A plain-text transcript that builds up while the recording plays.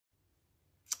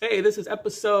Hey, this is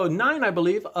episode 9, I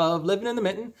believe, of Living in the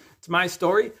Mitten. It's my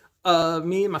story of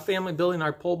me and my family building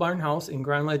our pole barn house in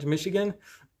Grand Ledge, Michigan.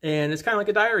 And it's kind of like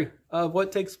a diary of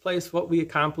what takes place, what we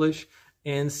accomplish,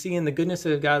 and seeing the goodness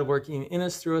of God working in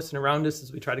us, through us, and around us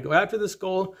as we try to go after this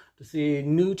goal to see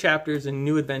new chapters and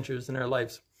new adventures in our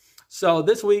lives. So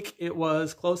this week, it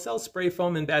was closed cell spray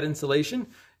foam and batt insulation.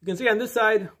 You can see on this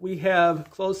side, we have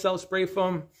closed cell spray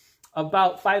foam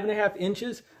about 5.5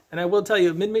 inches. And I will tell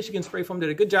you, Mid-Michigan Spray Foam did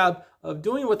a good job of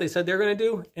doing what they said they're going to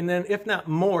do. And then if not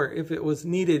more, if it was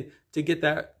needed to get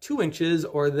that 2 inches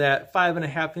or that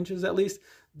 5.5 inches at least,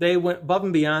 they went above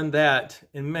and beyond that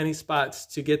in many spots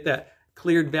to get that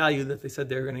cleared value that they said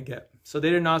they were going to get. So they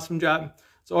did an awesome job.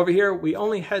 So over here, we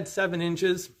only had 7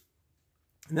 inches.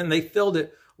 And then they filled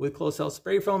it with closed cell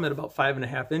spray foam at about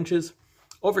 5.5 inches.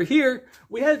 Over here,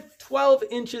 we had 12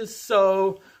 inches,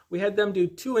 so we had them do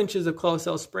 2 inches of closed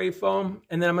cell spray foam,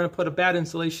 and then I'm going to put a batt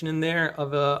insulation in there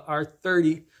of a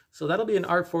R30, so that'll be an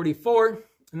R44.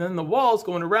 And then the walls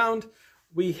going around,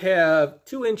 we have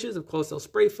 2 inches of closed cell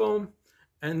spray foam,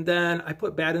 and then I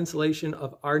put batt insulation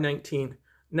of R19.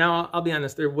 Now, I'll be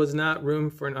honest, there was not room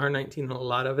for an R19 in a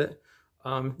lot of it.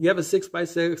 You have a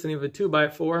 6x6 and you have a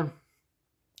 2x4.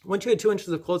 Once you had 2 inches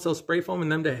of closed cell spray foam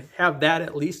and them to have that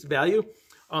at least value,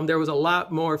 there was a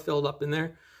lot more filled up in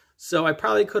there. So I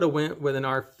probably could have went with an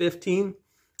R15,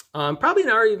 probably an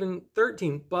R even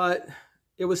 13, but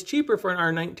it was cheaper for an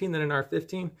R19 than an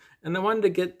R15. And I wanted to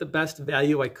get the best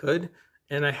value I could.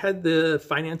 And I had the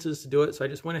finances to do it. So I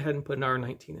just went ahead and put an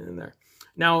R19 in there.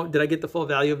 Now, did I get the full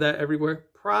value of that everywhere?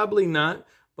 Probably not.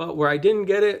 But where I didn't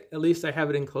get it, at least I have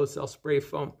it in closed cell spray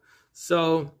foam.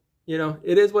 So, you know,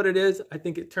 it is what it is. I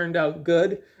think it turned out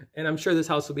good. And I'm sure this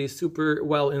house will be super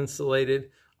well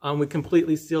insulated. We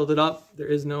completely sealed it up. There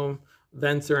is no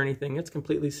vents or anything. It's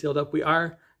completely sealed up. We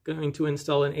are going to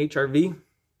install an HRV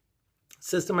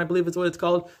system, I believe is what it's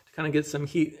called, to kind of get some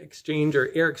heat exchange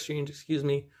or air exchange, excuse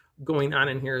me, going on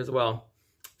in here as well.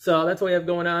 So that's what we have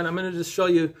going on. I'm going to just show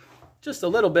you just a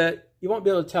little bit. You won't be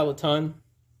able to tell a ton.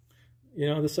 You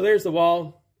know, so there's the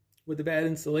wall with the batt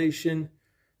insulation.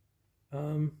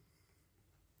 And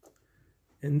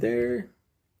there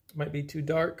might be too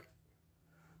dark.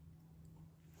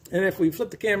 And if we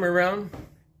flip the camera around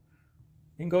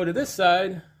and go to this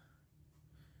side,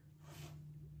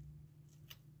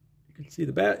 you can see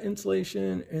the batt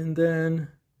insulation and then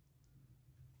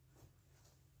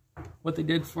what they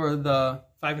did for the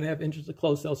 5.5 inches of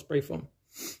closed cell spray foam.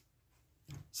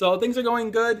 So things are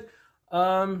going good.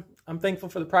 I'm thankful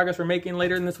for the progress we're making.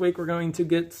 Later in this week, we're going to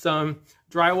get some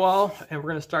drywall and we're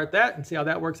going to start that and see how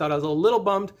that works out. I was a little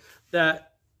bummed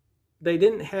that they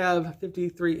didn't have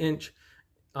 53-inch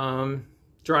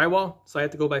drywall, so I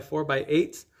had to go by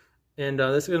 4x8s, and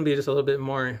this is going to be just a little bit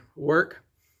more work,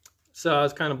 so I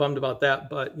was kind of bummed about that,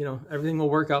 but you know, everything will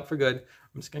work out for good.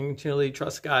 I'm just going to continually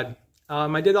trust God.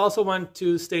 I did also want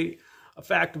to state a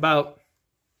fact about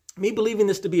me believing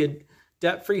this to be a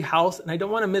debt-free house, and I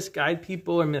don't want to misguide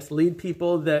people or mislead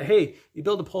people that, hey, you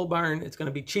build a pole barn, it's going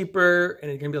to be cheaper,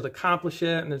 and you're going to be able to accomplish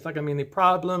it, and there's not going to be any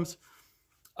problems.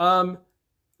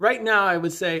 Right now, I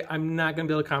would say I'm not going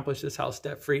to be able to accomplish this house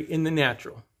debt-free in the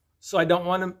natural. So I don't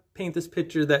want to paint this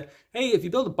picture that, hey, if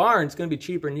you build a barn, it's going to be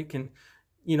cheaper and you can,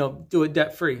 you know, do it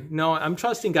debt-free. No, I'm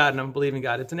trusting God and I'm believing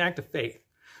God. It's an act of faith.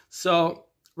 So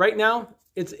right now,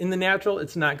 it's in the natural.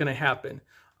 It's not going to happen.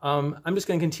 I'm just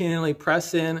going to continually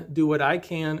press in, do what I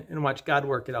can, and watch God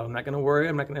work it out. I'm not going to worry.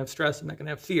 I'm not going to have stress. I'm not going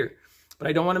to have fear. But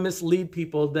I don't want to mislead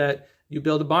people that you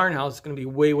build a barn house, it's going to be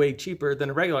way, way cheaper than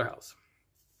a regular house.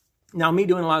 Now, me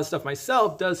doing a lot of stuff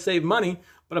myself does save money,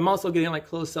 but I'm also getting like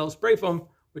closed cell spray foam,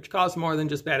 which costs more than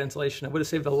just batt insulation. I would have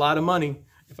saved a lot of money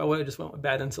if I would have just went with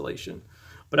batt insulation.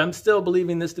 But I'm still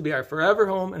believing this to be our forever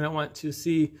home, and I want to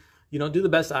see, you know, do the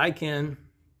best I can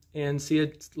and see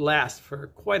it last for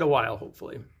quite a while,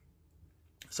 hopefully.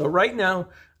 So right now,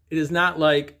 it is not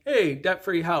like, hey,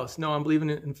 debt-free house. No, I'm believing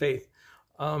it in faith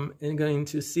and going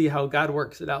to see how God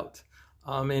works it out.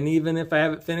 And even if I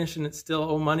have it finished and it's still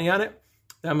owe money on it,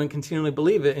 I'm going to continually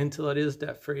believe it until it is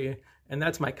debt-free. And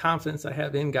that's my confidence I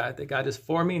have in God, that God is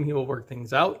for me and he will work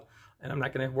things out. And I'm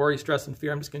not going to worry, stress, and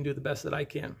fear. I'm just going to do the best that I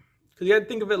can. Because you got to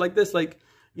think of it like this, like,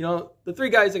 you know, the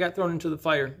 3 guys that got thrown into the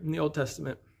fire in the Old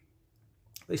Testament,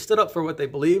 they stood up for what they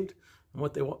believed and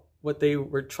what they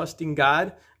were trusting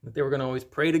God, that they were going to always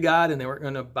pray to God and they weren't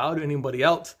going to bow to anybody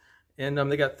else. And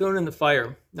they got thrown in the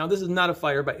fire. Now, this is not a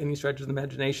fire by any stretch of the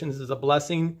imagination. This is a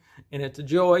blessing and it's a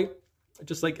joy,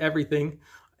 just like everything.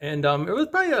 And it was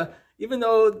probably even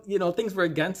though, you know, things were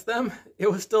against them,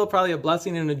 it was still probably a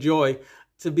blessing and a joy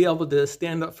to be able to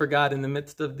stand up for God in the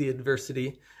midst of the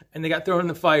adversity. And they got thrown in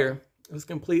the fire. It was a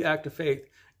complete act of faith.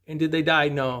 And did they die?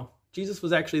 No. Jesus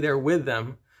was actually there with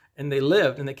them, and they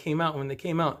lived, and they came out. When they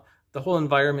came out, the whole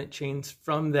environment changed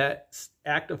from that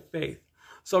act of faith.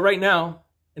 So right now,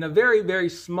 in a very, very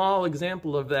small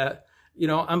example of that,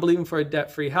 I'm believing for a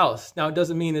debt-free house. Now, it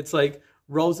doesn't mean it's like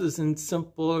roses and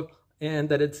simple and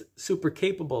that it's super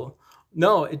capable.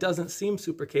 No, it doesn't seem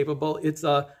super capable. It's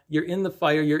you're in the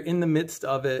fire, you're in the midst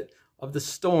of it, of the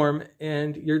storm,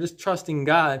 and you're just trusting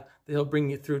God that he'll bring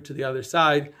you through to the other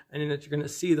side, and that you're going to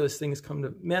see those things come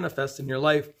to manifest in your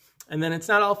life. And then it's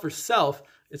not all for self,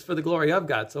 it's for the glory of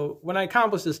God. So when I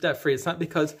accomplish this debt-free, it's not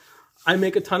because I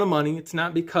make a ton of money. It's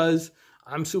not because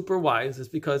I'm super wise. It's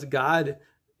because God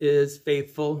is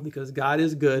faithful, because God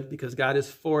is good, because God is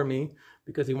for me,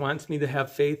 because he wants me to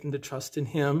have faith and to trust in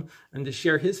him and to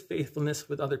share his faithfulness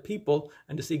with other people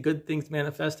and to see good things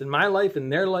manifest in my life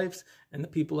and their lives and the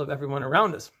people of everyone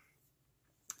around us.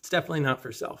 It's definitely not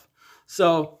for self.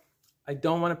 So I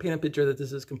don't want to paint a picture that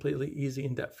this is completely easy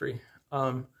and debt-free.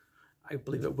 I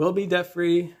believe it will be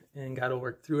debt-free and God will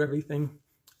work through everything,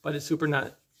 but it's super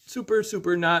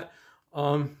not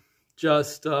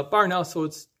just a barn house, so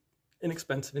it's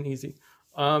inexpensive and easy.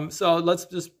 So let's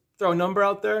just throw a number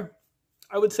out there.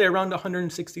 I would say around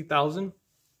 160,000.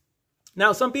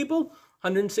 Now, some people,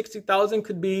 160,000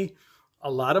 could be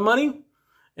a lot of money.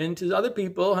 And to other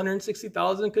people,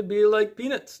 160,000 could be like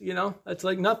peanuts, that's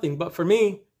like nothing. But for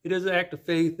me, it is an act of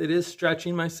faith. It is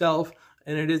stretching myself,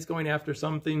 and it is going after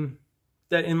something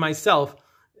that in myself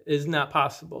is not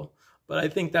possible. But I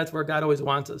think that's where God always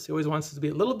wants us. He always wants us to be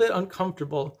a little bit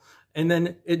uncomfortable, and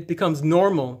then it becomes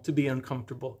normal to be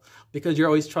uncomfortable because you're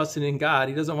always trusting in God.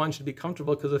 He doesn't want you to be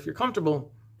comfortable, because if you're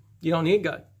comfortable, you don't need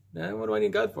God. What do I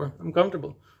need God for? I'm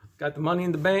comfortable. Got the money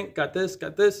in the bank, got this.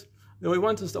 No, he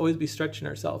wants us to always be stretching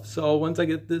ourselves. So once I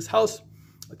get this house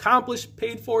accomplished,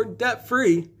 paid for,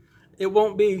 debt-free, it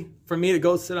won't be for me to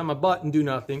go sit on my butt and do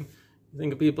nothing. You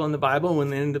think of people in the Bible,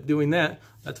 when they end up doing that,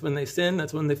 that's when they sin,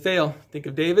 that's when they fail. Think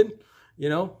of David,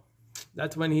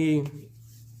 that's when he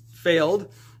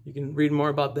failed. You can read more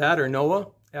about that, or Noah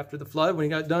after the flood. When he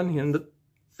got done, he ended up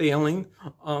failing.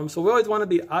 So we always want to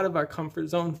be out of our comfort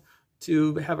zone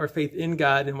to have our faith in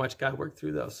God and watch God work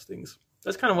through those things.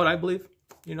 That's kind of what I believe.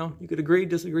 You could agree,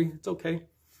 disagree. It's okay.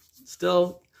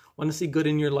 Still want to see good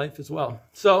in your life as well.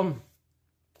 So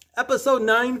episode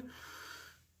 9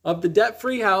 of the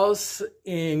Debt-Free House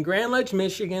in Grand Ledge,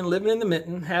 Michigan, living in the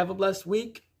mitten. Have a blessed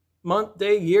week, month,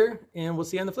 day, year, and we'll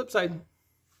see you on the flip side.